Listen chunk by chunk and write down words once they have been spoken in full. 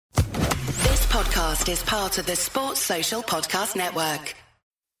podcast is part of the Sports Social Podcast Network.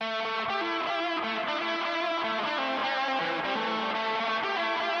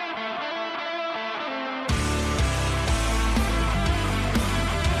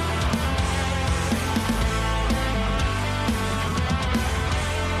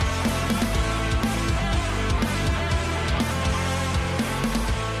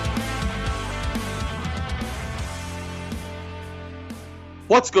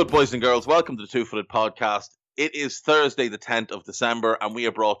 What's good, boys and girls? Welcome to the Two Footed Podcast. It is Thursday, the 10th of December, and we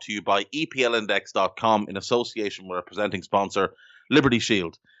are brought to you by EPLindex.com in association with our presenting sponsor, Liberty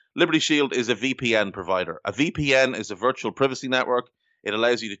Shield. Liberty Shield is a VPN provider. A VPN is a virtual privacy network. It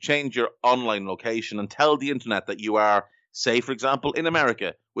allows you to change your online location and tell the internet that you are, say, for example, in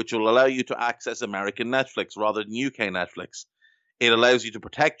America, which will allow you to access American Netflix rather than UK Netflix. It allows you to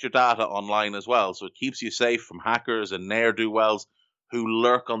protect your data online as well, so it keeps you safe from hackers and ne'er-do-wells who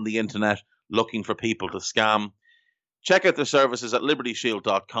lurk on the internet looking for people to scam. Check out their services at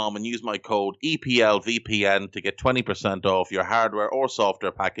libertyshield.com and use my code EPLVPN to get 20% off your hardware or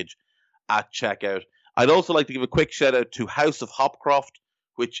software package at checkout. I'd also like to give a quick shout out to House of Hopcroft,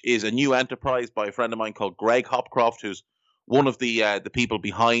 which is a new enterprise by a friend of mine called Greg Hopcroft, who's one of the people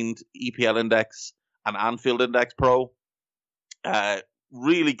behind EPL Index and Anfield Index Pro.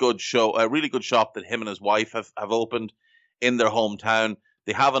 Really good show, a really good shop that him and his wife have opened in their hometown.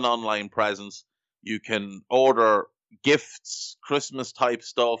 They have an online presence. You can order gifts, Christmas type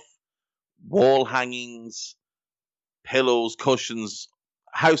stuff, wall hangings, pillows, cushions,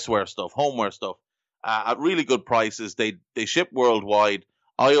 houseware stuff, homeware stuff at really good prices. They ship worldwide.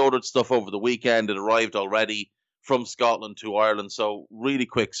 I ordered stuff over the weekend. It arrived already from Scotland to Ireland. So really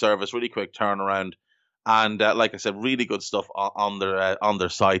quick service, really quick turnaround. And like I said, really good stuff on their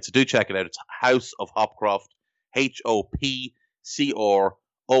site. So do check it out. It's House of Hopcroft. Hopcroft,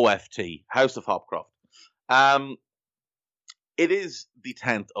 House of Hopcroft. It is the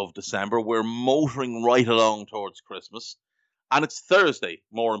 10th of December. We're motoring right along towards Christmas. And it's Thursday,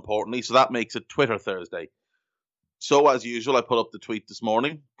 more importantly, so that makes it Twitter Thursday. So, as usual, I put up the tweet this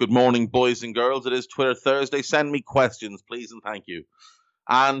morning. Good morning, boys and girls. It is Twitter Thursday. Send me questions, please, and thank you.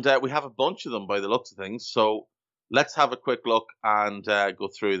 And we have a bunch of them by the looks of things. So, let's have a quick look and go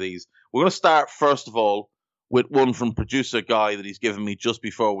through these. We're going to start, first of all, with one from producer Guy that he's given me just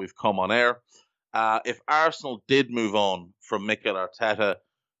before we've come on air. If Arsenal did move on from Mikel Arteta,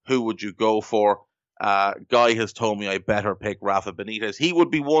 who would you go for? Guy has told me I better pick Rafa Benitez. He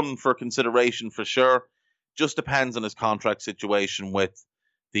would be one for consideration for sure. Just depends on his contract situation with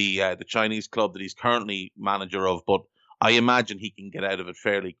the Chinese club that he's currently manager of, but I imagine he can get out of it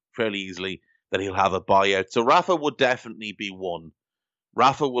fairly easily, that he'll have a buyout. So Rafa would definitely be one.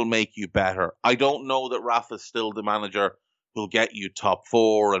 Rafa will make you better. I don't know that Rafa's still the manager who'll get you top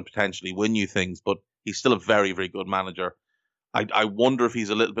four and potentially win you things, but he's still a very, very good manager. I wonder if he's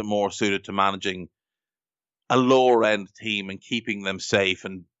a little bit more suited to managing a lower end team and keeping them safe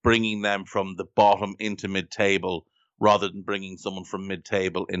and bringing them from the bottom into mid-table rather than bringing someone from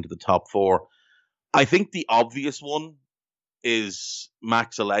mid-table into the top four. I think the obvious one is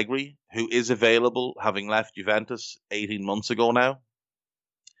Max Allegri, who is available, having left Juventus 18 months ago now.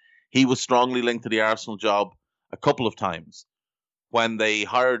 He was strongly linked to the Arsenal job a couple of times. When they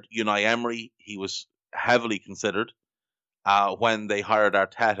hired Unai Emery, he was heavily considered. When they hired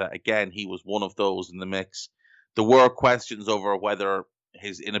Arteta, again, he was one of those in the mix. There were questions over whether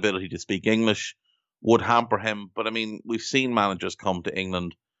his inability to speak English would hamper him. But, I mean, we've seen managers come to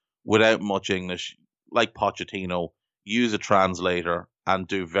England without much English, like Pochettino, use a translator and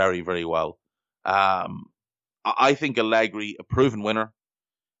do very, very well. I think Allegri, a proven winner,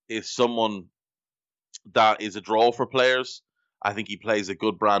 is someone that is a draw for players. I think he plays a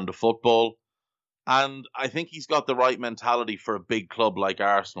good brand of football. And I think he's got the right mentality for a big club like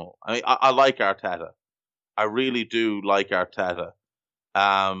Arsenal. I mean, I like Arteta. I really do like Arteta.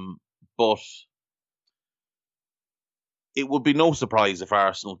 But it would be no surprise if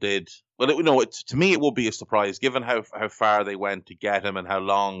Arsenal did. Well, to me, it would be a surprise, given how far they went to get him and how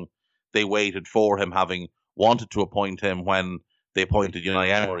long they waited for him, having wanted to appoint him when they appointed Unai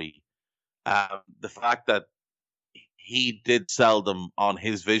Emery. The fact that he did sell them on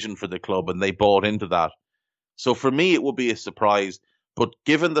his vision for the club and they bought into that. So for me, it would be a surprise. But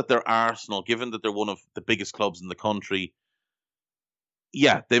given that they're Arsenal, given that they're one of the biggest clubs in the country,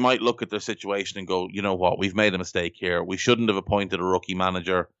 yeah, they might look at their situation and go, you know what, we've made a mistake here. We shouldn't have appointed a rookie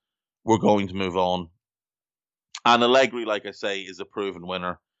manager. We're going to move on. And Allegri, like I say, is a proven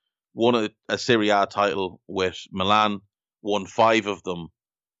winner. Won a Serie A title with Milan, won 5 of them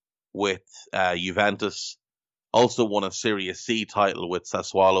with Juventus, Also won a Serie C title with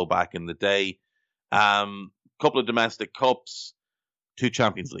Sassuolo back in the day. Couple of domestic cups, 2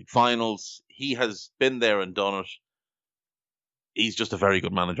 Champions League finals. He has been there and done it. He's just a very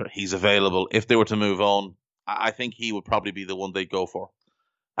good manager. He's available. If they were to move on, I think he would probably be the one they'd go for.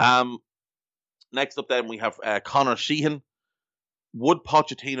 Next up then we have Conor Sheehan. Would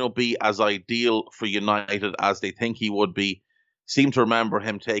Pochettino be as ideal for United as they think he would be? Seem to remember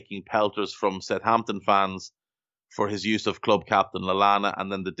him taking pelters from Southampton fans for his use of club captain Lallana,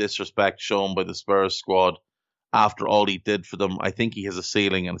 and then the disrespect shown by the Spurs squad after all he did for them. I think he has a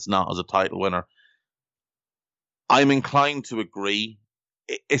ceiling, and it's not as a title winner. I'm inclined to agree,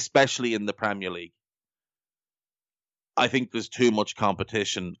 especially in the Premier League. I think there's too much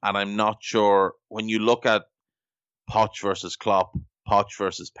competition, and I'm not sure when you look at Poch versus Klopp, Poch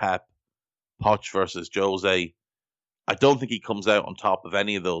versus Pep, Poch versus Jose, I don't think he comes out on top of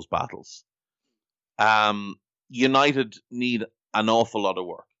any of those battles. United need an awful lot of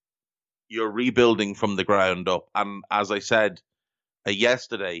work. You're rebuilding from the ground up. And as I said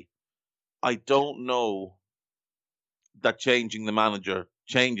yesterday, I don't know that changing the manager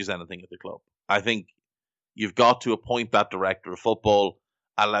changes anything at the club. I think you've got to appoint that director of football,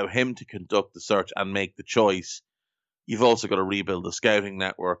 allow him to conduct the search and make the choice. You've also got to rebuild the scouting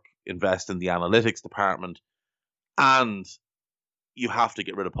network, invest in the analytics department, and you have to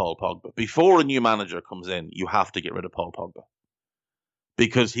get rid of Paul Pogba. Before a new manager comes in, you have to get rid of Paul Pogba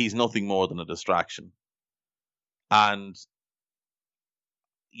because he's nothing more than a distraction. And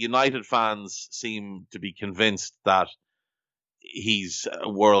United fans seem to be convinced that he's a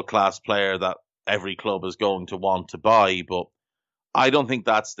world-class player that every club is going to want to buy, but I don't think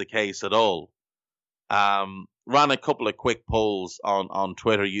that's the case at all. Ran a couple of quick polls on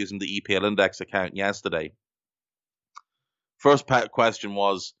Twitter using the EPL Index account yesterday. First question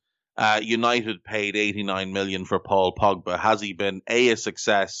was, United paid 89 million for Paul Pogba. Has he been A, a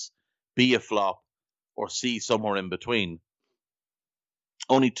success, B, a flop, or C, somewhere in between?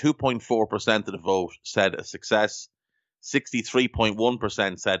 Only 2.4% of the vote said a success,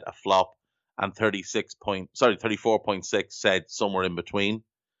 63.1% said a flop, and 34.6% said somewhere in between.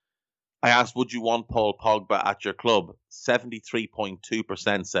 I asked, would you want Paul Pogba at your club?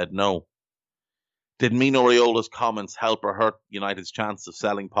 73.2% said no. Did Mino Raiola's comments help or hurt United's chance of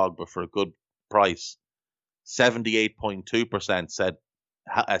selling Pogba for a good price? 78.2% said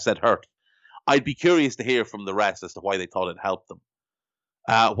hurt. I'd be curious to hear from the rest as to why they thought it helped them.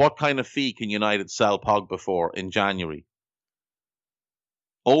 What kind of fee can United sell Pogba for in January?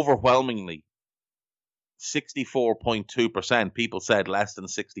 Overwhelmingly, 64.2% people said less than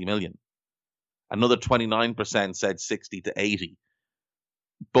 60 million. Another 29% said 60 to 80.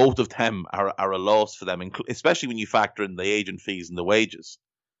 Both of them are a loss for them, especially when you factor in the agent fees and the wages.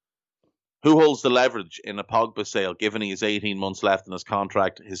 Who holds the leverage in a Pogba sale, given he has 18 months left in his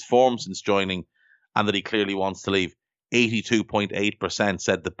contract, his form since joining, and that he clearly wants to leave? 82.8%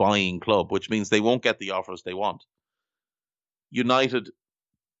 said the buying club, which means they won't get the offers they want. United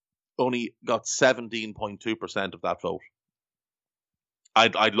only got 17.2% of that vote.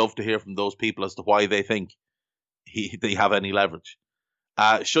 I'd love to hear from those people as to why they think they have any leverage.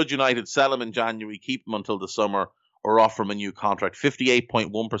 Should United sell him in January, keep him until the summer, or offer him a new contract?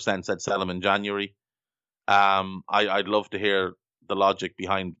 58.1% said sell him in January. I'd love to hear the logic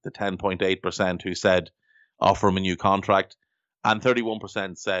behind the 10.8% who said offer him a new contract, and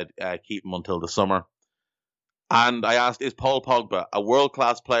 31% said keep him until the summer. And I asked, is Paul Pogba a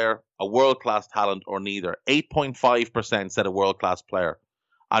world-class player, a world-class talent, or neither? 8.5% said a world-class player.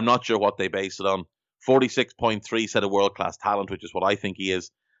 I'm not sure what they base it on. 46.3% said a world-class talent, which is what I think he is.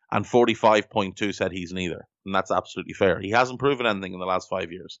 And 45.2% said he's neither. And that's absolutely fair. He hasn't proven anything in the last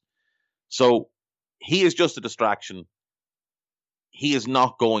 5 years. So he is just a distraction. He is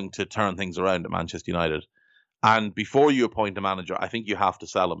not going to turn things around at Manchester United. And before you appoint a manager, I think you have to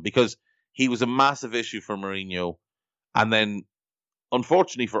sell him, because he was a massive issue for Mourinho. And then,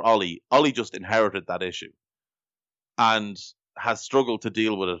 unfortunately for Ollie just inherited that issue and has struggled to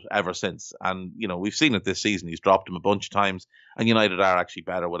deal with it ever since. And, you know, we've seen it this season. He's dropped him a bunch of times, and United are actually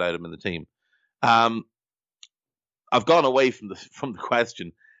better without him in the team. I've gone away from the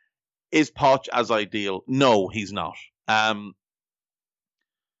question. Is Poch as ideal? No, he's not. A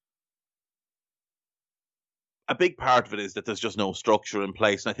big part of it is that there's just no structure in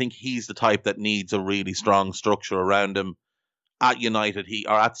place. And I think he's the type that needs a really strong structure around him. At United,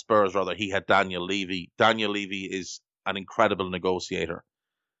 at Spurs rather, he had Daniel Levy. Daniel Levy is an incredible negotiator.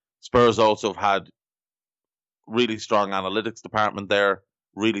 Spurs also have had really strong analytics department there,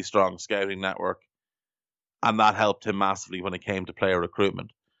 really strong scouting network, and that helped him massively when it came to player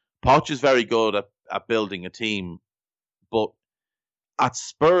recruitment. Poch is very good at building a team, but at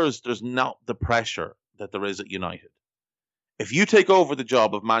Spurs, there's not the pressure that there is at United. If you take over the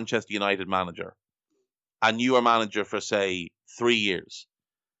job of Manchester United manager and you are manager for, say, 3 years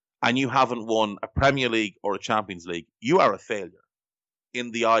and you haven't won a Premier League or a Champions League, you are a failure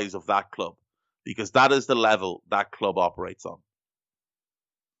in the eyes of that club, because that is the level that club operates on.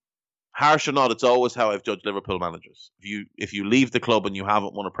 Harsh or not, it's always how I've judged Liverpool managers. If you leave the club and you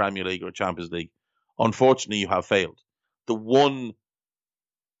haven't won a Premier League or a Champions League, unfortunately you have failed. The one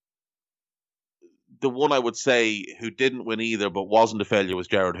I would say who didn't win either but wasn't a failure was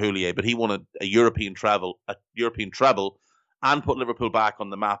Gerard Houllier, but he won a European treble and put Liverpool back on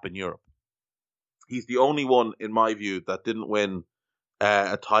the map in Europe. He's the only one, in my view, that didn't win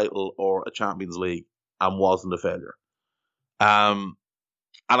a title or a Champions League and wasn't a failure.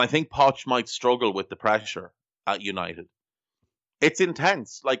 And I think Poch might struggle with the pressure at United. It's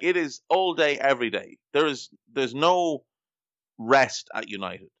intense. Like, it is all day, every day. There's no rest at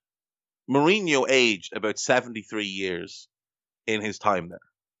United. Mourinho aged about 73 years in his time there.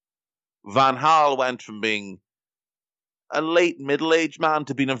 Van Gaal went from being a late middle-aged man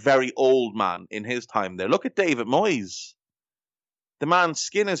to being a very old man in his time there. Look at David Moyes. The man's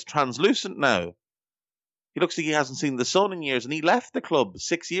skin is translucent now. He looks like he hasn't seen the sun in years, and he left the club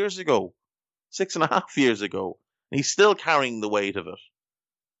 6 years ago, 6.5 years ago, and he's still carrying the weight of it.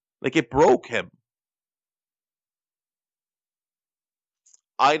 Like, it broke him.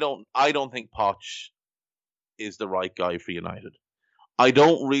 I don't think Poch is the right guy for United. I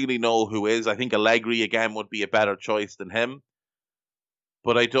don't really know who is. I think Allegri again would be a better choice than him,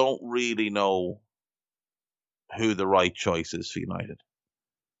 but I don't really know who the right choice is for United.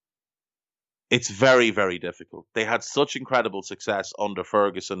 It's very, very difficult. They had such incredible success under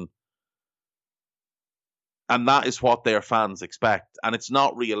Ferguson, and that is what their fans expect. And it's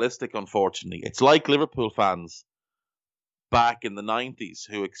not realistic, unfortunately. It's like Liverpool fans back in the 90s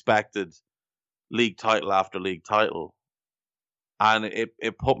who expected league title after league title. And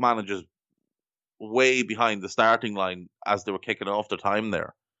it put managers way behind the starting line as they were kicking off their time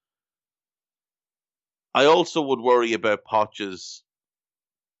there. I also would worry about Poch's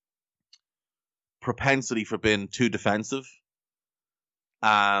propensity for being too defensive.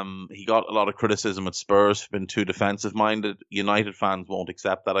 He got a lot of criticism at Spurs for being too defensive-minded. United fans won't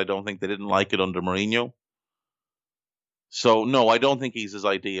accept that. I don't think they didn't like it under Mourinho. So, no, I don't think he's as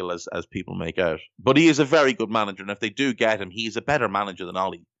ideal as people make out. But he is a very good manager, and if they do get him, he's a better manager than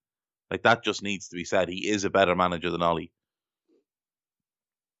Ollie. Like, that just needs to be said. He is a better manager than Ollie.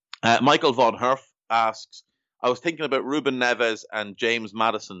 Michael Von Herf asks, I was thinking about Ruben Neves and James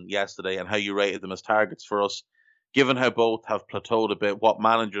Maddison yesterday and how you rated them as targets for us. Given how both have plateaued a bit, what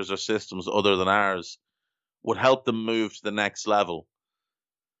managers or systems other than ours would help them move to the next level?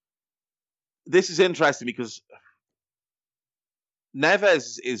 This is interesting because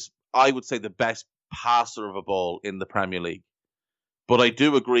Neves is, I would say, the best passer of a ball in the Premier League. But I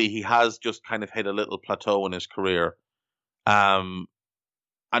do agree he has just kind of hit a little plateau in his career. And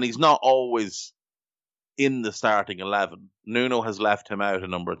he's not always in the starting 11. Nuno has left him out a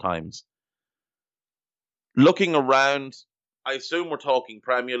number of times. Looking around, I assume we're talking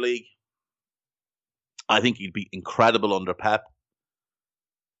Premier League. I think he'd be incredible under Pep.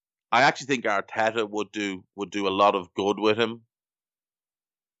 I actually think Arteta would do a lot of good with him.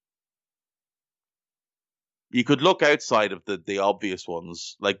 You could look outside of the obvious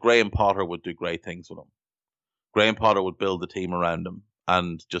ones, like Graham Potter would do great things with him. Graham Potter would build the team around him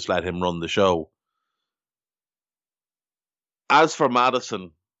and just let him run the show. As for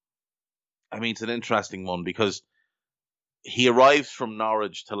Maddison, I mean, it's an interesting one because he arrives from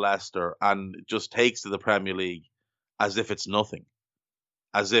Norwich to Leicester and just takes to the Premier League as if it's nothing.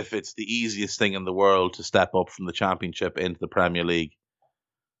 As if it's the easiest thing in the world to step up from the Championship into the Premier League.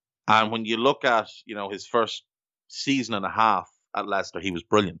 And when you look at, his first season and a half at Leicester, he was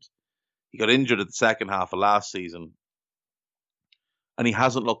brilliant. He got injured at the second half of last season. And he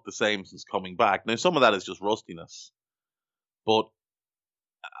hasn't looked the same since coming back. Now, some of that is just rustiness. But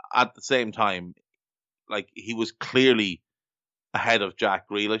at the same time, like, he was clearly ahead of Jack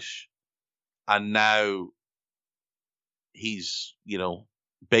Grealish. And now he's,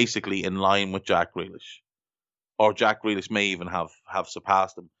 basically in line with Jack Grealish. Or Jack Grealish may even have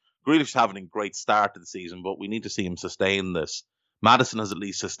surpassed him. Grealish having a great start to the season, but we need to see him sustain this. Maddison has at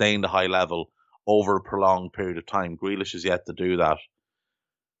least sustained a high level over a prolonged period of time. Grealish is yet to do that.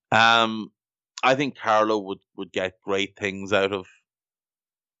 I think Carlo would get great things out of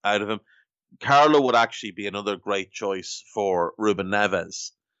him. Carlo would actually be another great choice for Ruben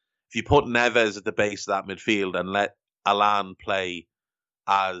Neves. If you put Neves at the base of that midfield and let Alan play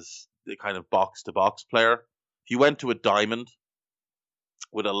as the kind of box-to-box player. If you went to a diamond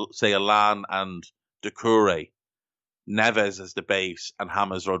with, say, Alan and Doucouré, Neves as the base and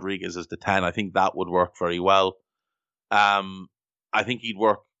James Rodriguez as the 10, I think that would work very well. I think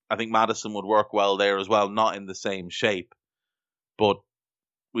Maddison would work well there as well, not in the same shape, but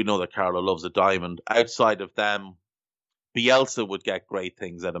we know that Carlo loves a diamond. Outside of them, Bielsa would get great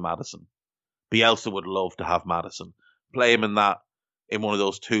things out of Maddison. Bielsa would love to have Maddison. Play him in one of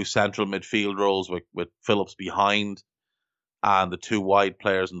those two central midfield roles with Phillips behind and the two wide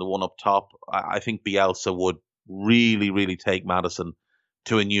players and the one up top. I think Bielsa would really, really take Maddison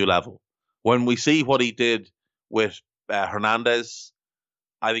to a new level. When we see what he did with Hernandez,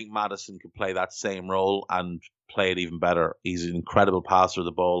 I think Maddison could play that same role and play it even better. He's an incredible passer of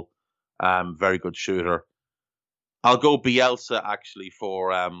the ball, very good shooter. I'll go Bielsa actually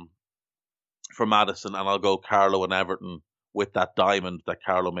for Maddison, and I'll go Carlo and Everton with that diamond that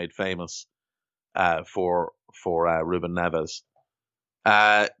Carlo made famous for Ruben Neves.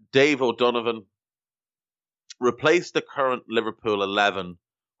 Dave O'Donovan, replace the current Liverpool 11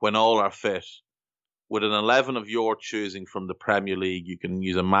 when all are fit with an 11 of your choosing from the Premier League. You can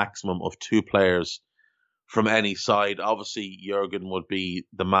use a maximum of 2 players from any side. Obviously, Jurgen would be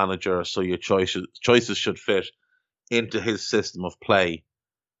the manager, so your choices should fit into his system of play.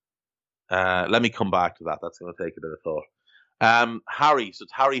 Let me come back to that. That's going to take a bit of thought. Harry, so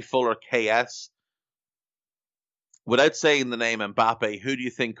it's Harry Fuller KS. Without saying the name Mbappe, who do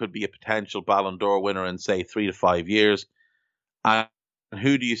you think could be a potential Ballon d'Or winner in, say, 3 to 5 years? And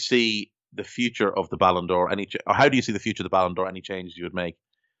who do you see the future of the Ballon d'Or? Or how do you see the future of the Ballon d'Or? Any changes you would make?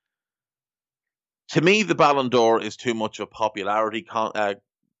 To me, the Ballon d'Or is too much of a popularity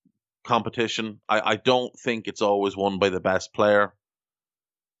competition. I don't think it's always won by the best player.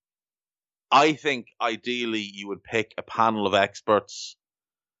 I think ideally you would pick a panel of experts,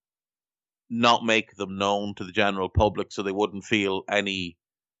 not make them known to the general public so they wouldn't feel any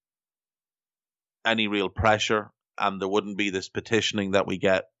real pressure, and there wouldn't be this petitioning that we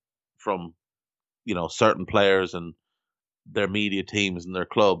get from, certain players and their media teams and their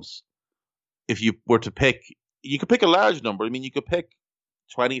clubs. If you were to pick, you could pick a large number. I mean, you could pick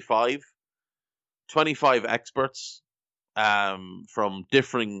 25 experts from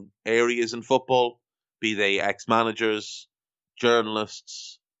differing areas in football, be they ex-managers,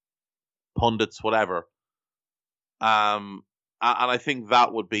 journalists, pundits, whatever. And I think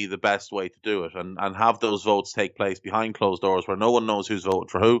that would be the best way to do it, and have those votes take place behind closed doors where no one knows who's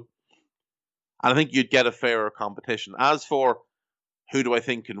voted for who. And I think you'd get a fairer competition. As for who do I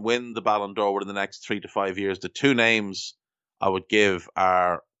think can win the Ballon d'Or within the next 3 to 5 years, the 2 names I would give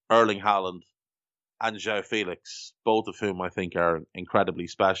are Erling Haaland and João Felix, both of whom I think are incredibly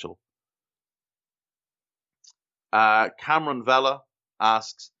special. Cameron Vella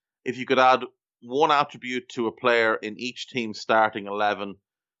asks, if you could add one attribute to a player in each team's starting 11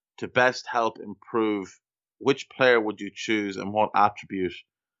 to best help improve, which player would you choose and what attribute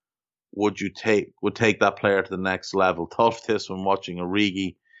would take that player to the next level? Thought of this when watching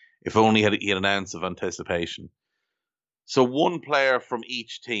Origi, if only he had an ounce of anticipation. So one player from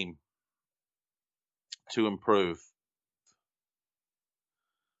each team to improve.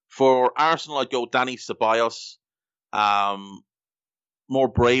 For Arsenal, I'd go Dani Ceballos. More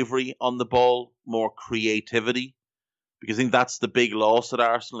bravery on the ball, more creativity, because I think that's the big loss at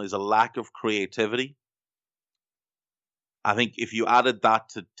Arsenal, is a lack of creativity. I think if you added that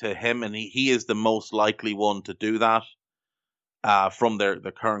to him, and he is the most likely one to do that from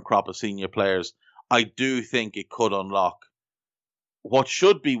the current crop of senior players, I do think it could unlock what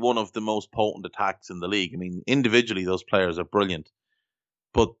should be one of the most potent attacks in the league. I mean, individually, those players are brilliant,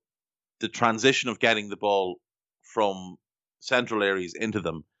 but the transition of getting the ball from central areas into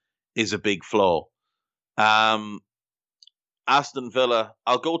them is a big flaw. Aston Villa,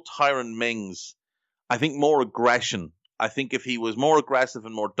 I'll go Tyrone Mings. I think more aggression. I think if he was more aggressive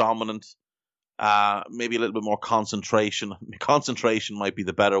and more dominant, maybe a little bit more concentration. Concentration might be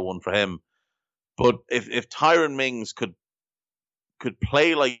the better one for him. But if Tyrone Mings could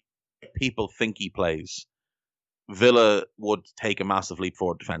play like people think he plays, Villa would take a massive leap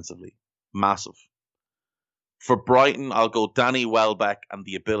forward defensively. Massive. For Brighton, I'll go Danny Welbeck and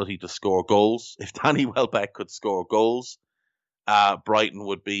the ability to score goals. If Danny Welbeck could score goals, Brighton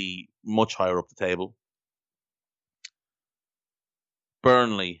would be much higher up the table.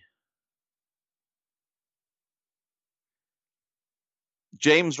 Burnley.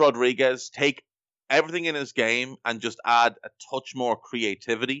 James Rodriguez, take everything in his game and just add a touch more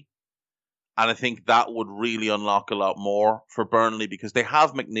creativity. And I think that would really unlock a lot more for Burnley, because they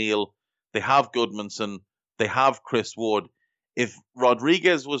have McNeil, they have Goodmanson, they have Chris Wood. If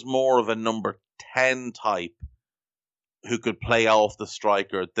Rodriguez was more of a number 10 type who could play off the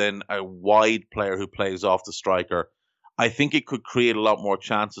striker than a wide player who plays off the striker, I think it could create a lot more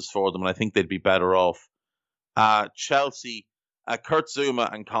chances for them, and I think they'd be better off. Chelsea, Kurt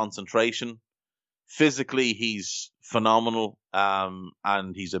Zouma and concentration. Physically, he's phenomenal,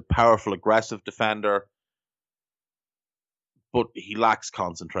 and he's a powerful, aggressive defender, but he lacks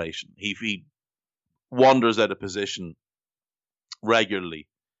concentration. He wanders out of position regularly.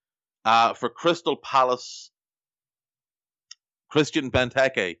 For Crystal Palace, Christian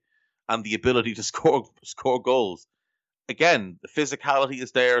Benteke and the ability to score goals. Again, the physicality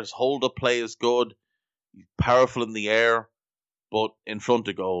is there. His hold-up play is good. He's powerful in the air, but in front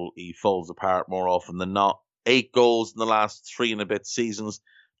of goal, he falls apart more often than not. 8 goals in the last 3 and a bit seasons.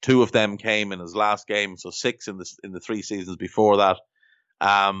 2 of them came in his last game, so 6 in the 3 seasons before that.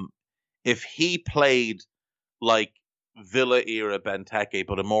 If he played like Villa-era Benteke,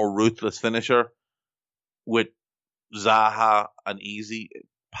 but a more ruthless finisher with Zaha and Easy,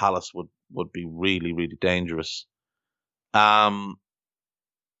 Palace would be really, really dangerous. Everton.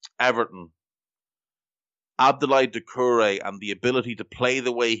 Abdoulaye Doucouré and the ability to play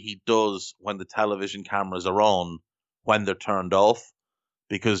the way he does when the television cameras are on, when they're turned off.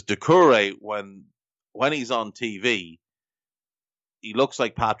 Because Doucouré, when he's on TV, he looks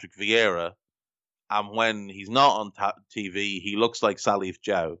like Patrick Vieira, and when he's not on TV, he looks like Salif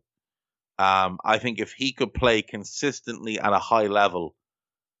Diao. I think if he could play consistently at a high level,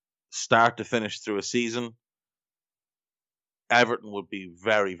 start to finish through a season, Everton would be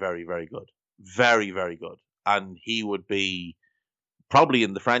very, very, very good. Very, very good. And he would be probably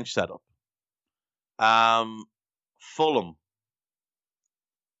in the French setup. Fulham.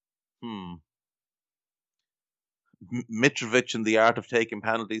 Mitrovic and the art of taking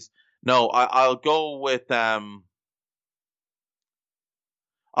penalties. No, I'll go with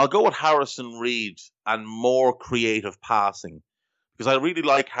Harrison Reed and more creative passing, because I really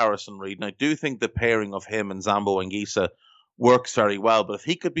like Harrison Reed, and I do think the pairing of him and Zambo Anguissa works very well. But if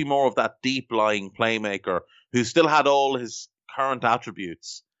he could be more of that deep-lying playmaker who still had all his current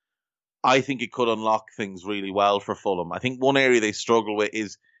attributes, I think it could unlock things really well for Fulham. I think one area they struggle with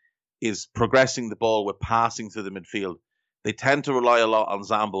is progressing the ball with passing through the midfield. They tend to rely a lot on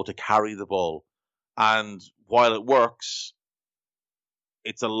Zambo to carry the ball, and while it works,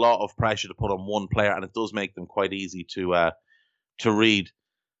 it's a lot of pressure to put on one player, and it does make them quite easy to read.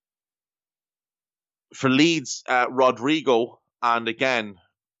 For Leeds, Rodrigo, and again,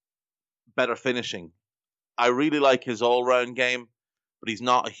 better finishing. I really like his all-round game, but he's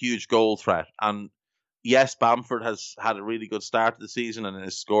not a huge goal threat. And yes, Bamford has had a really good start to the season and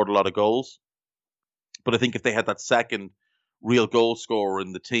has scored a lot of goals. But I think if they had that second real goal scorer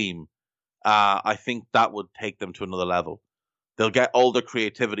in the team, I think that would take them to another level. They'll get all the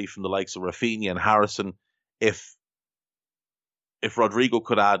creativity from the likes of Rafinha and Harrison. If Rodrigo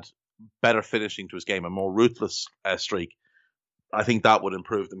could add better finishing to his game, a more ruthless streak, I think that would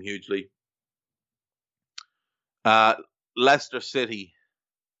improve them hugely. Leicester City.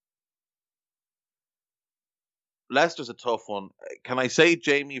 Leicester's a tough one. Can I say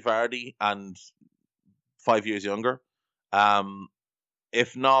Jamie Vardy and 5 years younger?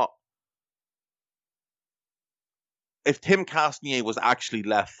 If not, if Tim Castagne was actually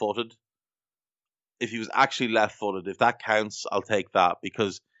left-footed, if that counts, I'll take that,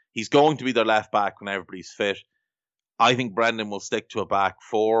 because he's going to be their left back when everybody's fit. I think Brendan will stick to a back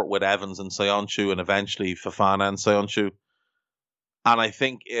 4 with Evans and Söyüncü and eventually Fofana and Söyüncü. And I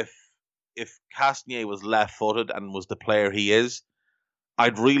think if Castagne was left-footed and was the player he is,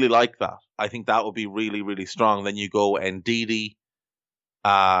 I'd really like that. I think that would be really, really strong. Then you go Ndidi,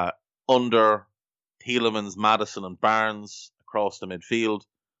 Under, Tielemans, Maddison and Barnes across the midfield,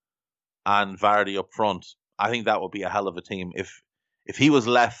 and Vardy up front. I think that would be a hell of a team. If he was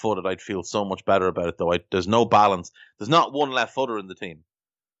left-footed, I'd feel so much better about it, though. There's no balance. There's not one left-footer in the team.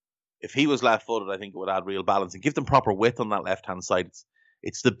 If he was left-footed, I think it would add real balance and give them proper width on that left-hand side.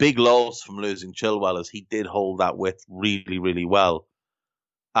 It's the big loss from losing Chilwell, as he did hold that width really, really well.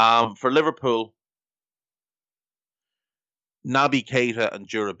 For Liverpool, Naby Keita and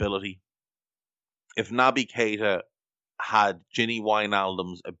durability. If Naby Keita had Gini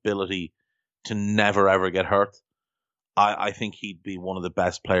Wijnaldum's ability to never, ever get hurt, I think he'd be one of the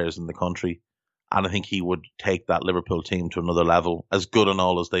best players in the country. And I think he would take that Liverpool team to another level. As good and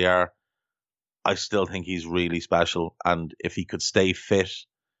all as they are, I still think he's really special. And if he could stay fit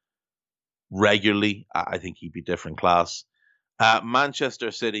regularly, I think he'd be different class. Manchester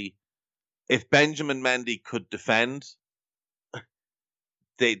City, if Benjamin Mendy could defend,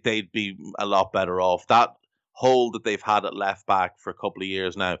 they'd be a lot better off. That hole that they've had at left back for a couple of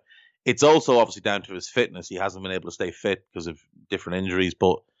years now. It's also obviously down to his fitness. He hasn't been able to stay fit because of different injuries,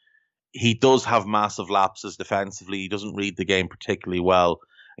 but he does have massive lapses defensively. He doesn't read the game particularly well.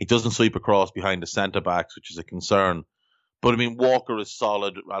 He doesn't sweep across behind the centre-backs, which is a concern. But, I mean, Walker is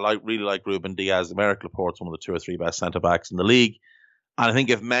solid. I really like Ruben Diaz. American Laporte's one of the 2 or 3 best centre-backs in the league. And I think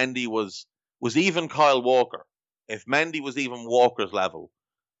if Mendy was even Kyle Walker, if Mendy was even Walker's level,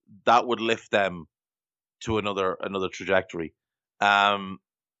 that would lift them to another trajectory.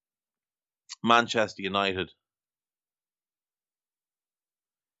 Manchester United.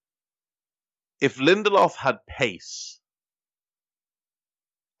 If Lindelof had pace,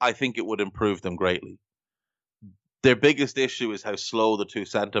 I think it would improve them greatly. Their biggest issue is how slow the 2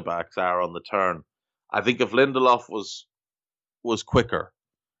 centre-backs are on the turn. I think if Lindelof was quicker,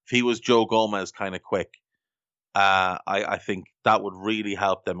 if he was Joe Gomez kind of quick, I think that would really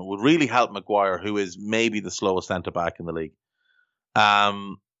help them. It would really help Maguire, who is maybe the slowest centre-back in the league.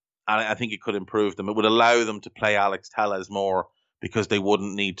 And I think it could improve them. It would allow them to play Alex Telles more because they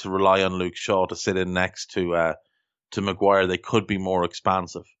wouldn't need to rely on Luke Shaw to sit in next to Maguire. They could be more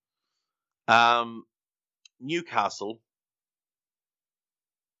expansive. Newcastle.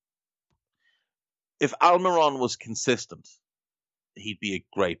 If Almiron was consistent, he'd be a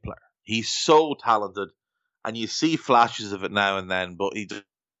great player. He's so talented, and you see flashes of it now and then, but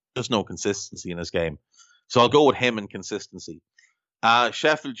there's no consistency in his game. So I'll go with him in consistency.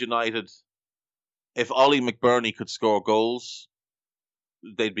 Sheffield United, if Ollie McBurney could score goals,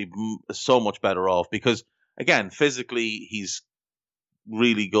 they'd be so much better off because, again, physically, he's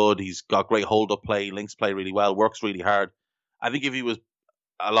really good. He's got great hold-up play, links play really well, works really hard. I think if he was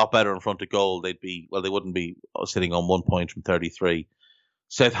a lot better in front of goal, they wouldn't be sitting on 1 point from 33.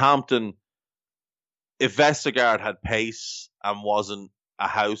 Southampton, if Vestergaard had pace and wasn't a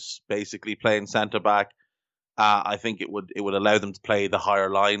house basically playing centre-back, I think it would allow them to play the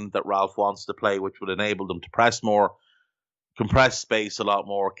higher line that Ralph wants to play, which would enable them to press more, compress space a lot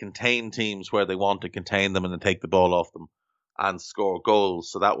more, contain teams where they want to contain them and then take the ball off them and score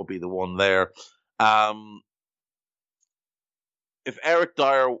goals. So that would be the one there. If Eric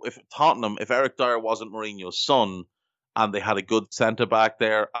Dyer wasn't Mourinho's son and they had a good centre-back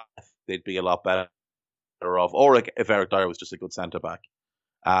there, they'd be a lot better off. Or if Eric Dyer was just a good centre-back.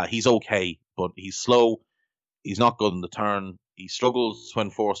 He's okay, but he's slow. He's not good in the turn. He struggles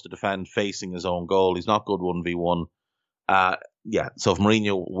when forced to defend facing his own goal. He's not good 1v1. So if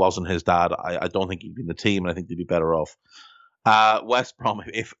Mourinho wasn't his dad, I don't think he'd be in the team, and I think they'd be better off. West Brom,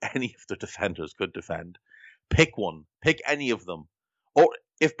 if any of the defenders could defend, pick one. Pick any of them. Or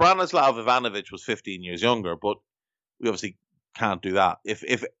if Branislav Ivanovic was 15 years younger, but we obviously can't do that.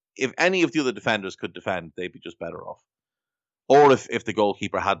 If any of the other defenders could defend, they'd be just better off. Or if the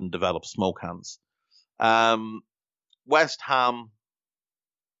goalkeeper hadn't developed smoke hands. West Ham.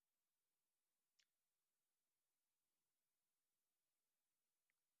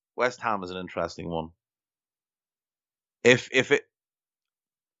 West Ham is an interesting one. If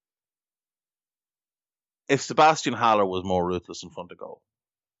Sebastian Haller was more ruthless in front of goal,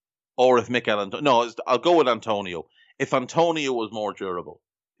 or if I'll go with Antonio. If Antonio was more durable,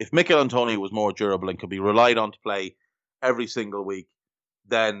 if Mikel Antonio was more durable and could be relied on to play every single week,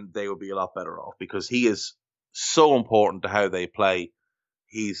 then they would be a lot better off because he is so important to how they play.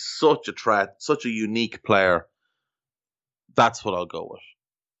 He's such a threat, such a unique player. That's what I'll go with.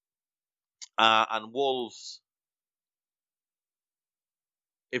 And Wolves,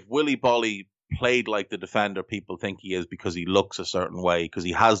 if Willy Bolly played like the defender people think he is because he looks a certain way, because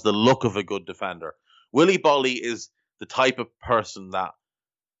he has the look of a good defender. Willy Bolly is the type of person that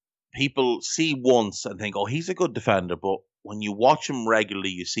people see once and think, oh, he's a good defender, but when you watch him regularly,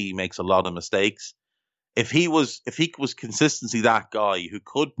 you see he makes a lot of mistakes. If he was consistency, that guy who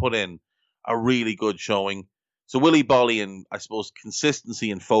could put in a really good showing. So Willy Bolly and, I suppose,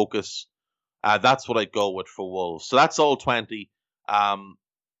 consistency and focus, that's what I'd go with for Wolves. So that's all 20.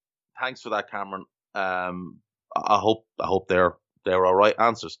 Thanks for that, Cameron. I hope they're all right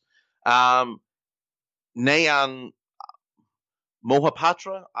answers. Nayan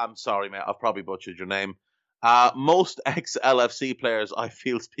Mohapatra, I'm sorry, mate, I've probably butchered your name. Most ex-LFC players, I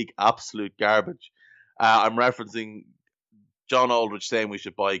feel, speak absolute garbage. I'm referencing John Aldridge saying we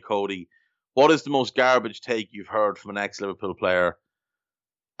should buy Cody. What is the most garbage take you've heard from an ex-Liverpool player?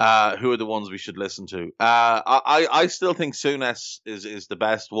 Who are the ones we should listen to? I still think Souness is the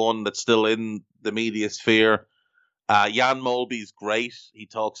best one that's still in the media sphere. Jan Molby's great. He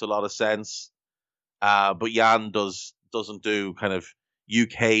talks a lot of sense. But Jan doesn't do kind of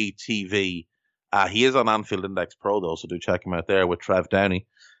UK TV. He is on Anfield Index Pro, though, so do check him out there with Trev Downey.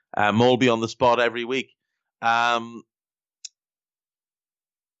 Molby on the spot every week. Hansen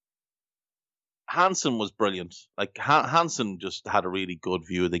was brilliant. Like Hansen just had a really good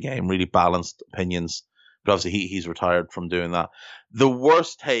view of the game, really balanced opinions. But obviously he's retired from doing that. The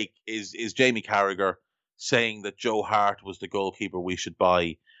worst take is Jamie Carragher saying that Joe Hart was the goalkeeper we should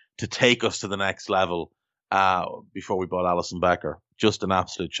buy to take us to the next level before we bought Alisson Becker. Just an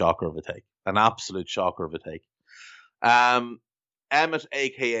absolute shocker of a take. An absolute shocker of a take. Emmett,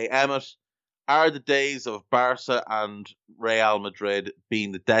 a.k.a. Emmett, are the days of Barca and Real Madrid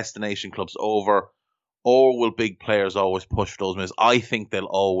being the destination clubs over, or will big players always push for those moves? I think they'll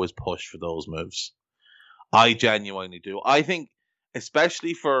always push for those moves. I genuinely do. I think,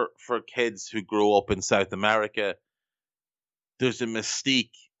 especially for kids who grew up in South America, there's a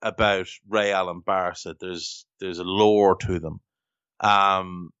mystique about Real and Barca. There's a lore to them.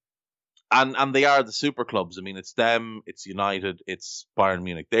 And they are the super clubs. I mean, it's them, it's United, it's Bayern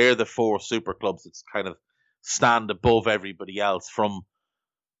Munich. They're the four super clubs that kind of stand above everybody else from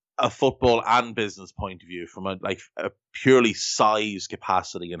a football and business point of view, from a purely size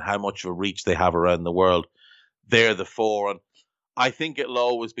capacity and how much of a reach they have around the world. They're the four. And I think it'll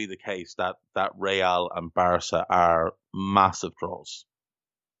always be the case that Real and Barca are massive draws.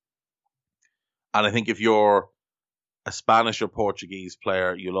 And I think if you're a Spanish or Portuguese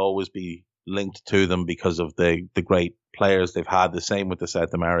player, you'll always be linked to them because of the great players they've had. The same with the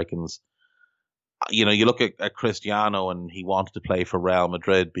South Americans. You know, you look at Cristiano, and he wanted to play for Real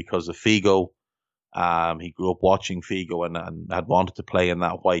Madrid because of Figo. He grew up watching Figo and had wanted to play in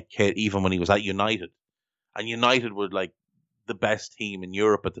that white kit, even when he was at United. And United were like the best team in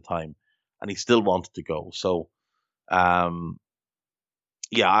Europe at the time, and he still wanted to go. So, yeah,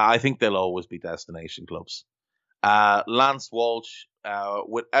 I think they'll always be destination clubs. Lance Walsh,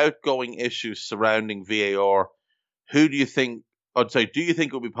 with outgoing issues surrounding VAR, do you think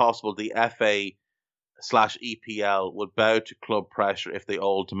it would be possible the FA/EPL would bow to club pressure if they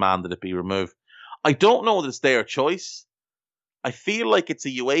all demanded it be removed? I don't know that it's their choice. I feel like it's a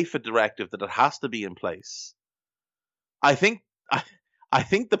UEFA directive that it has to be in place. I think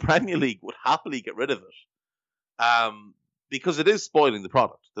the Premier League would happily get rid of it, because it is spoiling the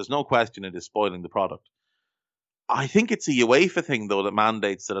product. There's no question it is spoiling the product. I think it's a UEFA thing, though, that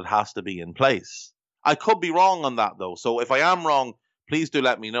mandates that it has to be in place. I could be wrong on that, though. So if I am wrong, please do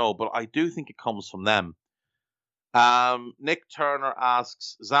let me know. But I do think it comes from them. Nick Turner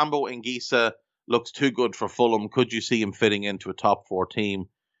asks, Zambo Anguissa looks too good for Fulham. Could you see him fitting into a top four team?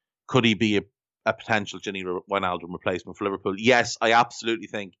 Could he be a potential Gini Wijnaldum replacement for Liverpool? Yes, I absolutely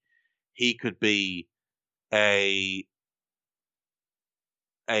think he could be a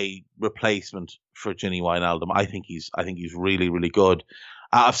replacement for Gini Wijnaldum. I think he's really, really good.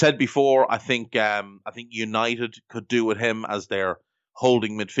 I've said before, I think United could do with him as their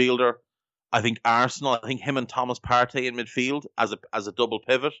holding midfielder. I think Arsenal, him and Thomas Partey in midfield as a double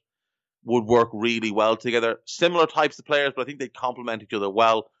pivot would work really well together. Similar types of players, but I think they complement each other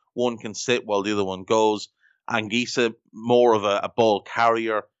well. One can sit while the other one goes. Anguissa, more of a ball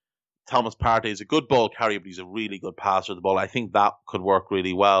carrier. Thomas Partey is a good ball carrier, but he's a really good passer of the ball. I think that could work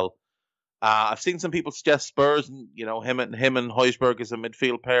really well. I've seen some people suggest Spurs, and him and Højbjerg as a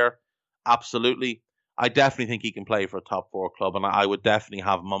midfield pair. Absolutely, I definitely think he can play for a top four club, and I would definitely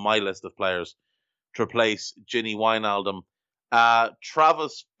have him on my list of players to replace Gini Wijnaldum.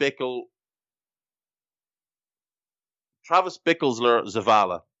 Travis Bickelsler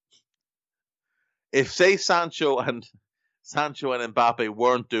Zavala. If say Sancho and Mbappe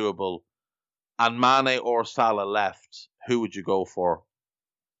weren't doable, and Mane or Salah left, who would you go for?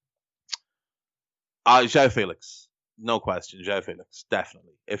 João Felix, no question. João Felix,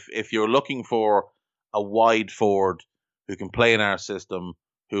 definitely. If you're looking for a wide forward who can play in our system,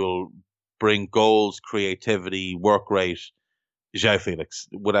 who'll bring goals, creativity, work rate, João Felix,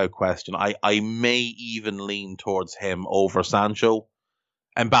 without question. I may even lean towards him over Sancho.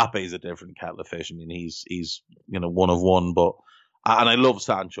 Mbappe is a different kettle of fish. I mean, he's one of one, but and I love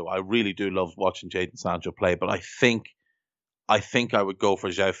Sancho. I really do love watching Jadon Sancho play, but I think I would go for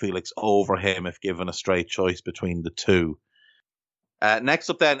João Felix over him if given a straight choice between the two. Next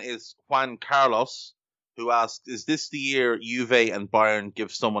up then is Juan Carlos, who asks, is this the year Juve and Bayern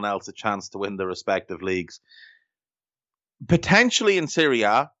give someone else a chance to win their respective leagues? Potentially in Serie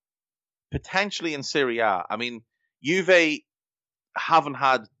A. I mean, Juve haven't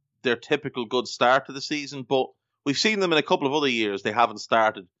had their typical good start to the season, but we've seen them in a couple of other years. They haven't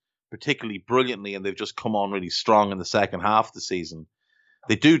started particularly brilliantly, and they've just come on really strong in the second half of the season.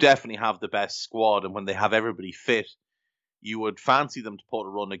 They do definitely have the best squad, and when they have everybody fit, you would fancy them to put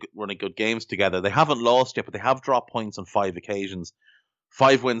running good games together. They haven't lost yet, but they have dropped points on 5 occasions.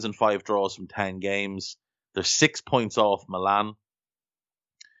 5 wins and 5 draws from 10 games. They're 6 points off Milan.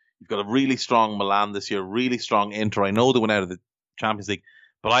 You've got a really strong Milan this year, really strong Inter. I know they went out of the Champions League,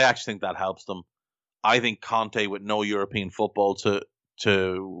 but I actually think that helps them. I think Conte with no European football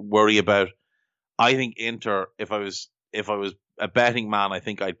to worry about. I think Inter, if I was a betting man, I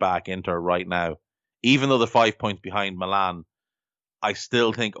think I'd back Inter right now. Even though they're 5 points behind Milan, I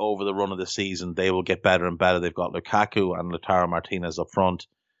still think over the run of the season they will get better and better. They've got Lukaku and Lautaro Martinez up front.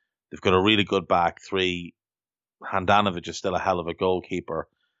 They've got a really good back three. Handanovic is still a hell of a goalkeeper.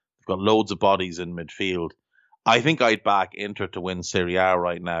 They've got loads of bodies in midfield. I think I'd back Inter to win Serie A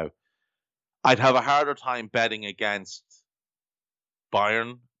right now. I'd have a harder time betting against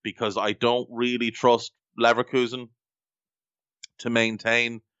Bayern because I don't really trust Leverkusen to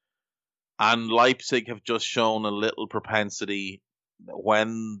maintain. And Leipzig have just shown a little propensity that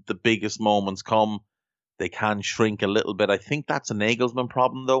when the biggest moments come, they can shrink a little bit. I think that's a Nagelsmann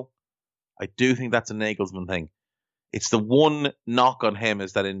problem, though. I do think that's a Nagelsmann thing. It's the one knock on him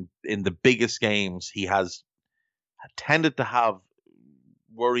is that in the biggest games, he has tended to have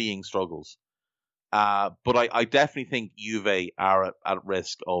worrying struggles. But I definitely think Juve are at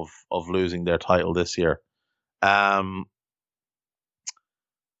risk of losing their title this year.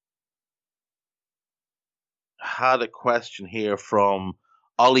 Had a question here from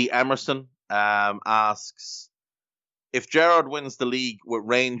Ollie Emerson. Asks, if Gerrard wins the league with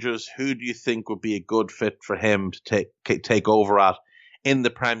Rangers, who do you think would be a good fit for him to take over at in the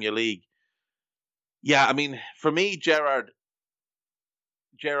Premier League? Yeah, I mean, for me, Gerrard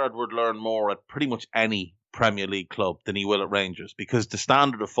would learn more at pretty much any Premier League club than he will at Rangers, because the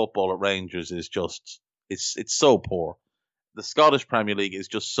standard of football at Rangers is just it's so poor. The Scottish Premier League is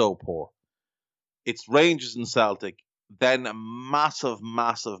just so poor. It's Rangers and Celtic, then a massive,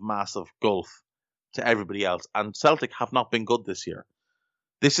 massive, massive gulf to everybody else. And Celtic have not been good this year.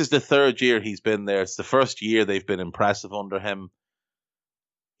 This is the third year he's been there. It's the first year they've been impressive under him.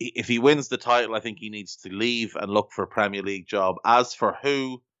 If he wins the title, I think he needs to leave and look for a Premier League job. As for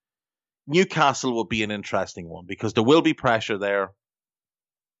who, Newcastle will be an interesting one because there will be pressure there.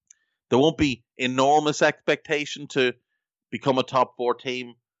 There won't be enormous expectation to become a top four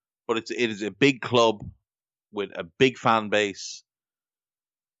team, but it is a big club with a big fan base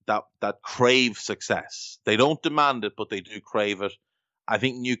that crave success. They don't demand it, but they do crave it. I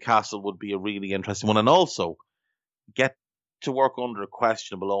think Newcastle would be a really interesting one, and also get to work under a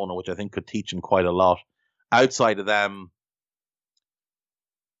questionable owner, which I think could teach him quite a lot. Outside of them,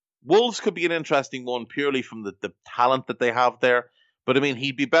 Wolves could be an interesting one purely from the talent that they have there. But I mean,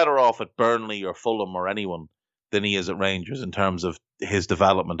 he'd be better off at Burnley or Fulham or anyone than he is at Rangers in terms of his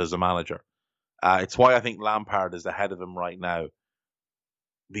development as a manager. It's why I think Lampard is ahead of him right now,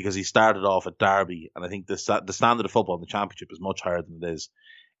 because he started off at Derby, and I think the standard of football in the Championship is much higher than it is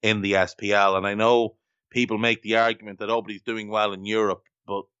in the SPL. And I know people make the argument that, oh, but he's doing well in Europe,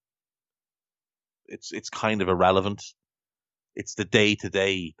 but it's kind of irrelevant. It's the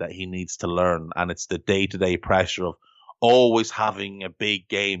day-to-day that he needs to learn, and it's the day-to-day pressure of always having a big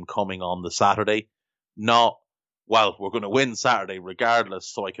game coming on the Saturday. Not, well, we're going to win Saturday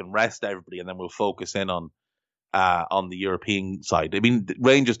regardless, so I can rest everybody, and then we'll focus in on the European side. I mean,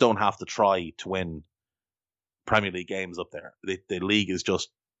 Rangers don't have to try to win Premier League games up there. The league is just,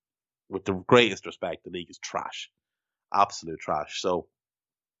 with the greatest respect, the league is trash. Absolute trash. So,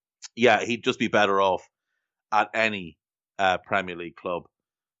 yeah, he'd just be better off at any Premier League club.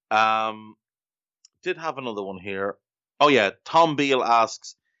 Did have another one here. Oh, yeah. Tom Beale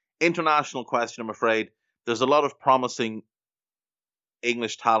asks, international question, I'm afraid. There's a lot of promising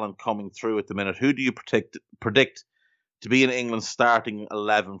English talent coming through at the minute. Who do you predict to be in England's starting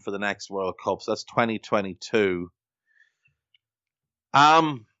 11 for the next World Cup? So that's 2022.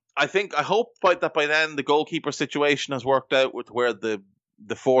 I hope that by then the goalkeeper situation has worked out with where the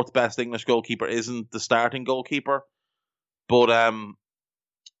fourth best English goalkeeper isn't the starting goalkeeper. But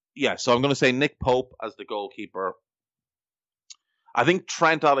yeah, so I'm going to say Nick Pope as the goalkeeper. I think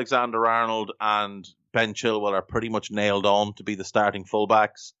Trent Alexander-Arnold and Ben Chilwell are pretty much nailed on to be the starting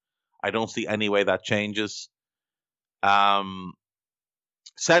fullbacks. I don't see any way that changes. Centre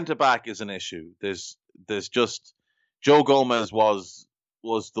back is an issue. There's just Joe Gomez was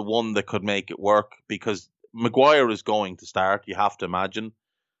the one that could make it work, because Maguire is going to start, you have to imagine,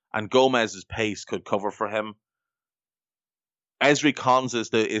 and Gomez's pace could cover for him. Ezri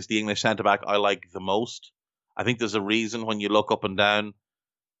Konsa is the English centre back I like the most. I think there's a reason when you look up and down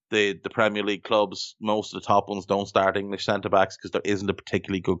the Premier League clubs, most of the top ones don't start English centre backs because there isn't a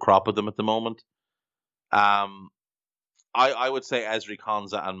particularly good crop of them at the moment. I would say Ezri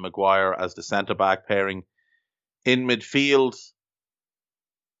Konsa and Maguire as the centre back pairing. In midfield,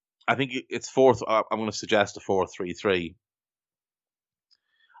 I think it's fourth. I'm going to suggest a 4-3-3.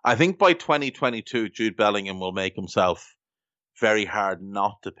 I think by 2022, Jude Bellingham will make himself very hard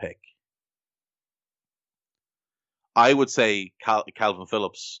not to pick. I would say Calvin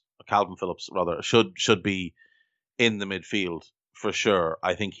Phillips rather, should be in the midfield for sure.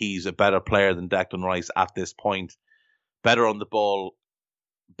 I think he's a better player than Declan Rice at this point. Better on the ball,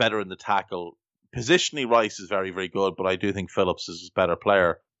 better in the tackle. Positionally, Rice is very, very good, but I do think Phillips is a better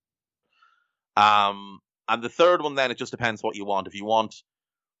player. And the third one, then, it just depends what you want. If you want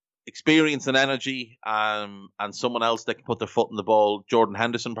experience and energy, and someone else that can put their foot in the ball, Jordan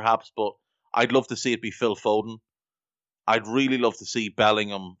Henderson perhaps, but I'd love to see it be Phil Foden. I'd really love to see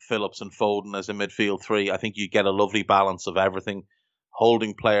Bellingham, Phillips and Foden as a midfield three. I think you get a lovely balance of everything.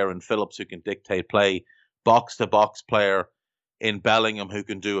 Holding player in Phillips who can dictate play, box-to-box player in Bellingham who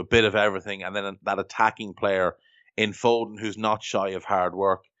can do a bit of everything, and then that attacking player in Foden who's not shy of hard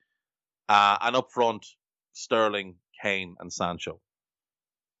work. And up front, Sterling, Kane and Sancho.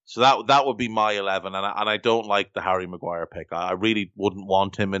 So that would be my 11, and I don't like the Harry Maguire pick. I really wouldn't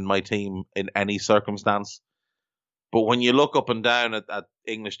want him in my team in any circumstance. But when you look up and down at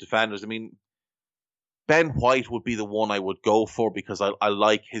English defenders, I mean, Ben White would be the one I would go for because I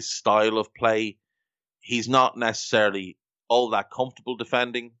like his style of play. He's not necessarily all that comfortable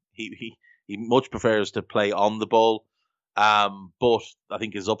defending. He much prefers to play on the ball, but I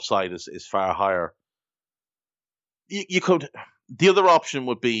think his upside is far higher. You could. The other option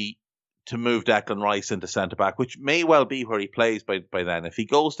would be to move Declan Rice into centre back, which may well be where he plays by then. If he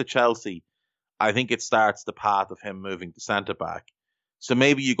goes to Chelsea, I think it starts the path of him moving to centre back. So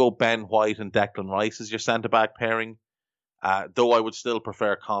maybe you go Ben White and Declan Rice as your centre back pairing. Though I would still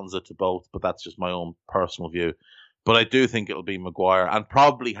prefer Konsa to both, but that's just my own personal view. But I do think it'll be Maguire and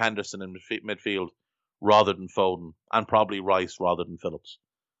probably Henderson in midfield rather than Foden, and probably Rice rather than Phillips.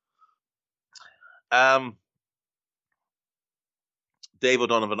 Dave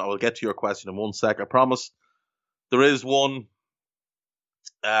O'Donovan, I will get to your question in 1 sec, I promise. There is one.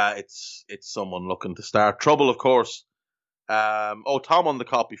 It's someone looking to start trouble, of course. Tom on the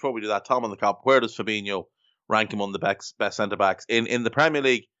Cop. Before we do that, Tom on the Cop. Where does Fabinho rank him on the best centre backs in the Premier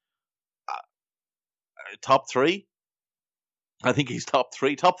League? Top 3. I think he's top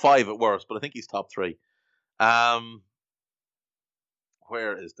 3, top 5 at worst, but I think he's top 3.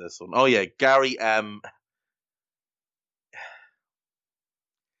 Where is this one? Oh yeah, Gary M.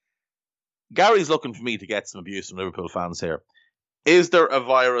 Gary's looking for me to get some abuse from Liverpool fans here. Is there a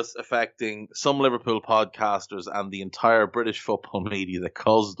virus affecting some Liverpool podcasters and the entire British football media that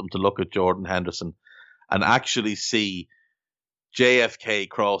causes them to look at Jordan Henderson and actually see JFK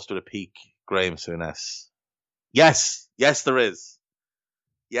cross to the peak Graham Souness? Yes, there is.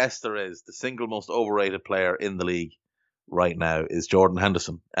 Yes, there is. The single most overrated player in the league right now is Jordan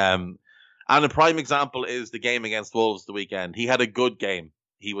Henderson. And a prime example is the game against Wolves the weekend. He had a good game.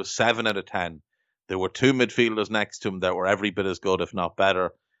 He was 7 out of 10. There were 2 midfielders next to him that were every bit as good, if not better.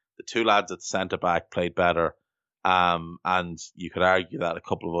 The 2 lads at centre-back played better. And you could argue that a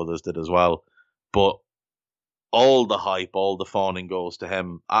couple of others did as well. But all the hype, all the fawning goes to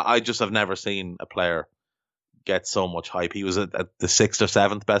him. I just have never seen a player get so much hype. He was at the 6th or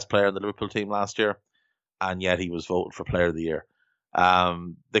 7th best player in the Liverpool team last year, and yet he was voted for Player of the Year.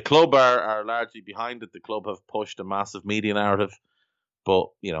 The club are largely behind it. The club have pushed a massive media narrative. But,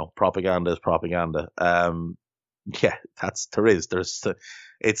 propaganda is propaganda.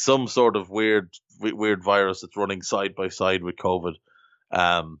 It's some sort of weird virus that's running side by side with COVID,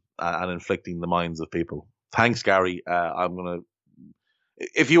 and inflicting the minds of people. Thanks, Gary.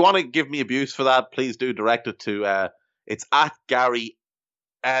 If you want to give me abuse for that, please do direct it to, it's at Gary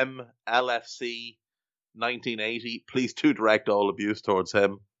M LFC 1980. Please do direct all abuse towards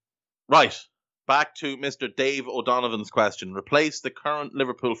him. Right. Back to Mr. Dave O'Donovan's question. Replace the current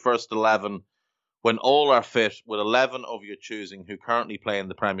Liverpool first 11 when all are fit with 11 of your choosing who currently play in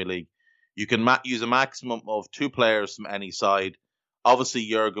the Premier League. You can use a maximum of 2 players from any side. Obviously,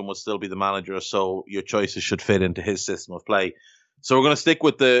 Jurgen will still be the manager, so your choices should fit into his system of play. So we're going to stick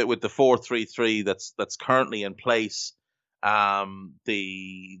with the 4-3-3 that's currently in place.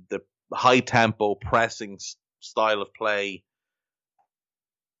 The high tempo pressing style of play.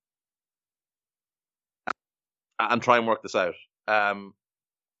 And try and work this out.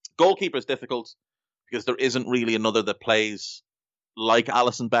 Goalkeeper is difficult because there isn't really another that plays like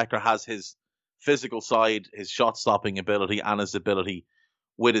Alisson Becker has his physical side, his shot-stopping ability, and his ability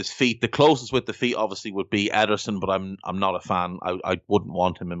with his feet. The closest with the feet obviously would be Ederson, but I'm not a fan. I wouldn't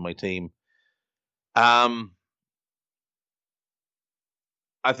want him in my team. I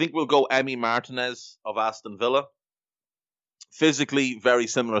think we'll go Emi Martinez of Aston Villa. Physically, very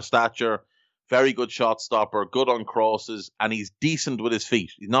similar stature, very good shot stopper, good on crosses, and he's decent with his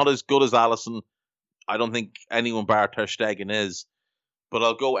feet. He's not as good as Alisson. I don't think anyone bar Ter Stegen is, but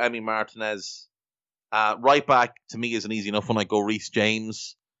I'll go Emi Martinez. Right back, to me, is an easy enough one. I go Reece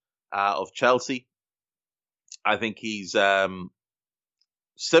James of Chelsea. I think he's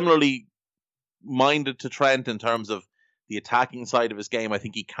similarly minded to Trent in terms of the attacking side of his game. I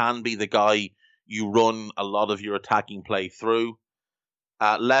think he can be the guy you run a lot of your attacking play through.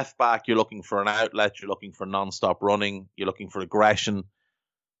 Left back, you're looking for an outlet. You're looking for non-stop running. You're looking for aggression.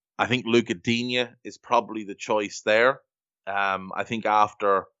 I think Luca Digne is probably the choice there. I think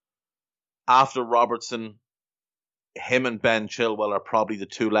after Robertson, him and Ben Chilwell are probably the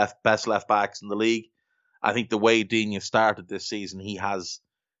two best left backs in the league. I think the way Digne started this season, he has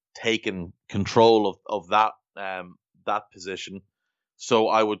taken control of that position. So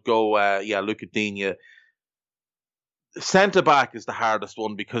I would go, Luca Digne. Centre back is the hardest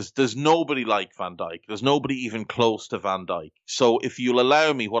one because there's nobody like Van Dijk. There's nobody even close to Van Dijk. So if you'll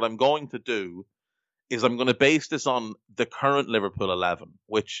allow me, what I'm going to do is I'm going to base this on the current Liverpool 11,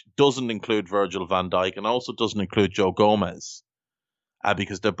 which doesn't include Virgil van Dijk and also doesn't include Joe Gomez,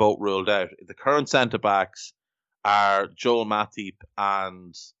 because they're both ruled out. The current centre-backs are Joel Matip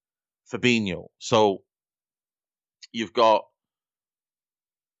and Fabinho. So you've got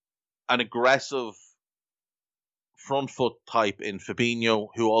an aggressive front foot type in Fabinho,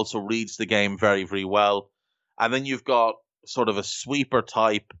 who also reads the game very, very well. And then you've got sort of a sweeper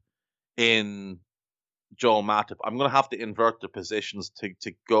type in Joel Matip. I'm going to have to invert the positions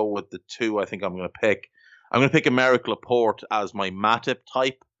to go with the two I think I'm going to pick. I'm going to pick Aymeric Laporte as my Matip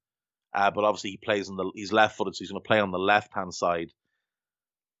type, but obviously he's left-footed, so he's going to play on the left-hand side.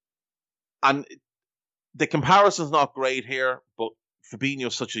 And the comparison's not great here, but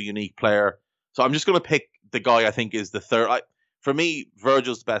Fabinho's such a unique player. So I'm just going to pick the guy I think is the third. For me,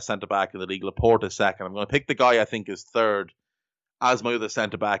 Virgil's the best centre-back in the league. Laporte is second. I'm going to pick the guy I think is third as my other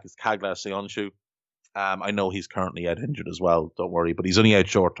centre-back is Caglar Soyuncu. I know he's currently out injured as well, don't worry, but he's only out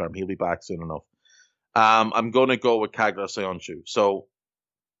short term. He'll be back soon enough. I'm going to go with Caglar Soyuncu. So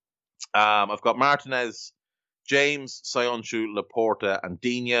I've got Martinez, James, Soyuncu, Laporte, and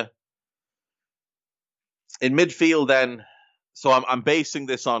Digne. In midfield then, so I'm basing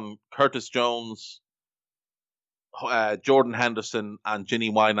this on Curtis Jones, Jordan Henderson, and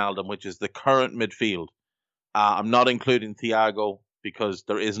Gini Wijnaldum, which is the current midfield. I'm not including Thiago because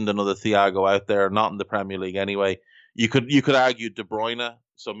there isn't another Thiago out there, not in the Premier League anyway. You could argue De Bruyne,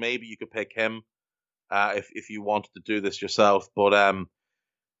 so maybe you could pick him if you wanted to do this yourself. But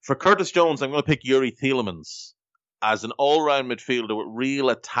for Curtis Jones, I'm going to pick Yuri Tielemans as an all-round midfielder with real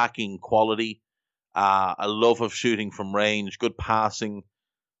attacking quality, a love of shooting from range, good passing,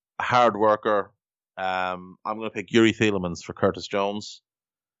 a hard worker. I'm going to pick Yuri Tielemans for Curtis Jones.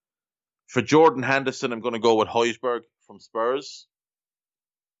 For Jordan Henderson, I'm going to go with Højbjerg from Spurs.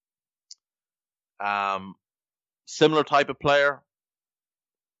 Similar type of player.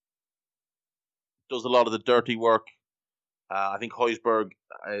 Does a lot of the dirty work. I think Højbjerg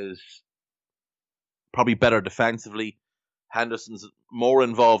is probably better defensively. Henderson's more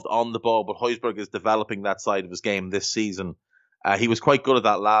involved on the ball, but Højbjerg is developing that side of his game this season. He was quite good at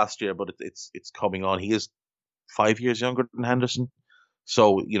that last year, but it's coming on. He is 5 years younger than Henderson.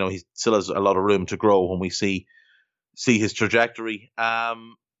 So, he still has a lot of room to grow when we see his trajectory.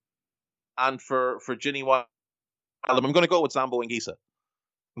 And for Gini Wijnaldum, I'm going to go with Zambo Anguissa.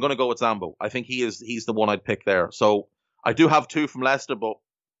 I'm going to go with Zambo. I think he's the one I'd pick there. So I do have two from Leicester, but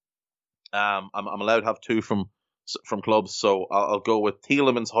I'm allowed to have two from clubs. So I'll go with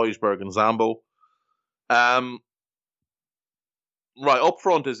Tielemans, Højbjerg, and Zambo. Right, up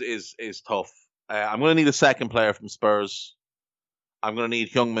front is tough. I'm going to need a second player from Spurs. I'm going to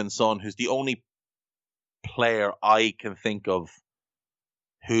need Heung-min Son, who's the only player I can think of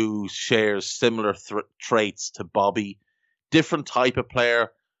who shares similar traits to Bobby. Different type of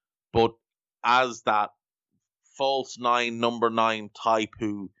player, but as that false nine, number 9 type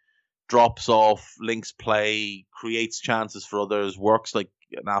who drops off, links play, creates chances for others, works like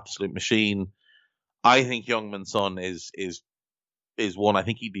an absolute machine. I think Heung-min Son is one. I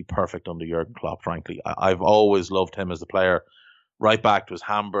think he'd be perfect under Jurgen Klopp, frankly. I've always loved him as a player. Right back to his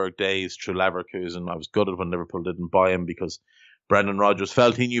Hamburg days through Leverkusen. I was gutted when Liverpool didn't buy him because Brendan Rodgers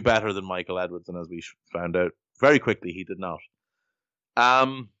felt he knew better than Michael Edwards, and as we found out very quickly, he did not.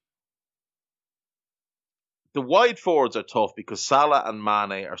 The wide forwards are tough because Salah and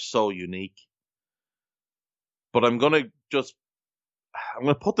Mane are so unique. But I'm going to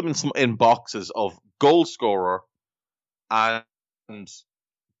put them in boxes of goal scorer and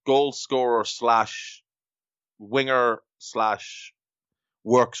goal scorer / winger /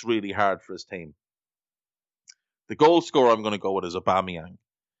 works really hard for his team. The goal scorer I'm going to go with is Aubameyang.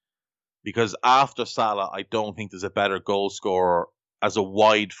 Because after Salah, I don't think there's a better goal scorer as a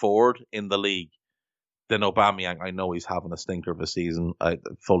wide forward in the league than Aubameyang. I know he's having a stinker of a season. I'm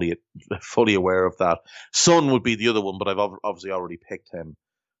fully aware of that. Son would be the other one, but I've obviously already picked him.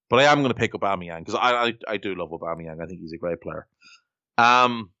 But I am going to pick Aubameyang because I do love Aubameyang. I think he's a great player.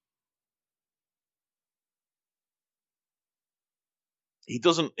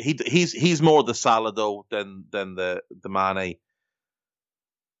 He's more the Salah though than the Mane.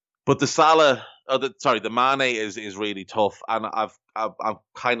 But the Mane is really tough, and I'm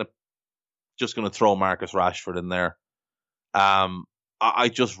kind of just going to throw Marcus Rashford in there. I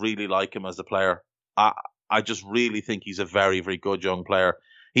just really like him as a player. I just really think he's a very, very good young player.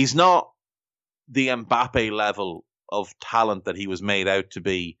 He's not the Mbappe level of talent that he was made out to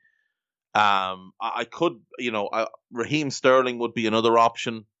be. I could, Raheem Sterling would be another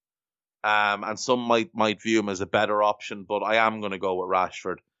option, and some might view him as a better option, but I am going to go with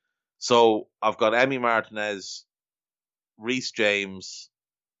Rashford. So I've got Emi Martinez, Reece James,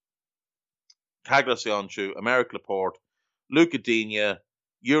 Kagler Söyüncü, Aymeric Laporte, Luca Digne,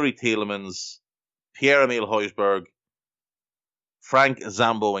 Yuri Tielemans, Pierre-Emile Højbjerg, Frank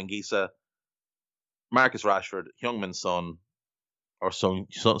Zambo Anguissa, Marcus Rashford, Heung-min Son, or Son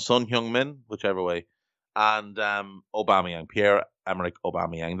Heung-min, whichever way, and Aubameyang, Pierre-Emerick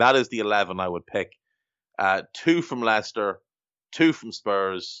Aubameyang. That is the 11 I would pick. 2 from Leicester, 2 from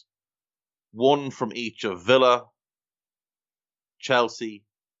Spurs, 1 from each of Villa, Chelsea,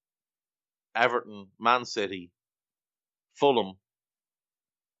 Everton, Man City, Fulham,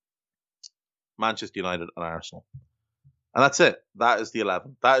 Manchester United, and Arsenal. And that's it. That is the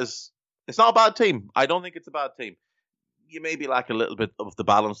 11. It's not a bad team. I don't think it's a bad team. You maybe lack a little bit of the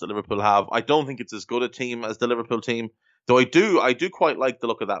balance that Liverpool have. I don't think it's as good a team as the Liverpool team. Though I do quite like the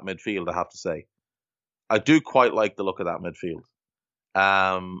look of that midfield, I have to say. I do quite like the look of that midfield.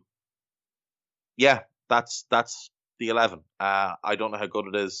 Yeah, that's the 11. I don't know how good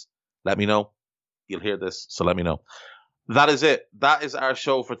it is. Let me know. You'll hear this, so let me know. That is it. That is our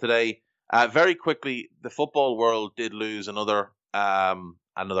show for today. Very quickly, the football world did lose another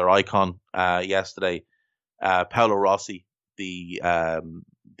icon yesterday. Paolo Rossi, the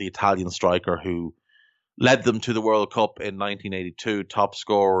Italian striker who led them to the World Cup in 1982, top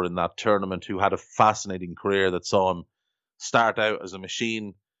scorer in that tournament, who had a fascinating career that saw him start out as a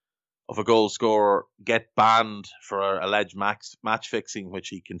machine of a goal scorer, get banned for alleged match fixing, which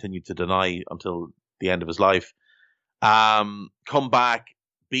he continued to deny until the end of his life. Come back,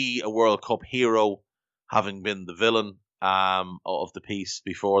 be a World Cup hero, having been the villain of the piece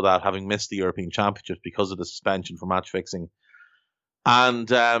before that, having missed the European Championships because of the suspension for match fixing, and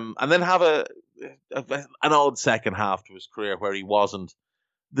then have an odd second half to his career where he wasn't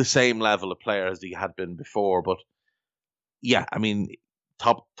the same level of player as he had been before. But yeah, I mean,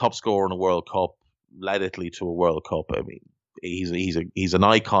 top scorer in a World Cup, led Italy to a World Cup. I mean, he's an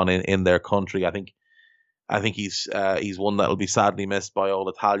icon in their country. I think he's one that will be sadly missed by all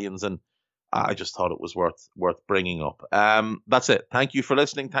Italians, and I just thought it was worth bringing up. That's it. Thank you for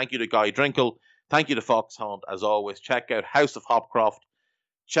listening. Thank you to Guy Drinkle. Thank you to Foxhound. As always, check out House of Hopcroft.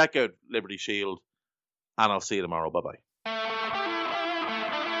 Check out Liberty Shield, and I'll see you tomorrow. Bye bye.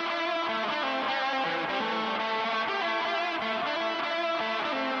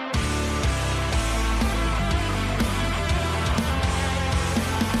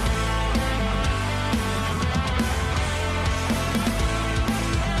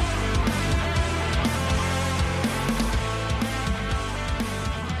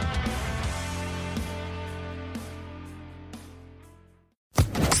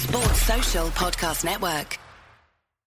 Social Podcast Network.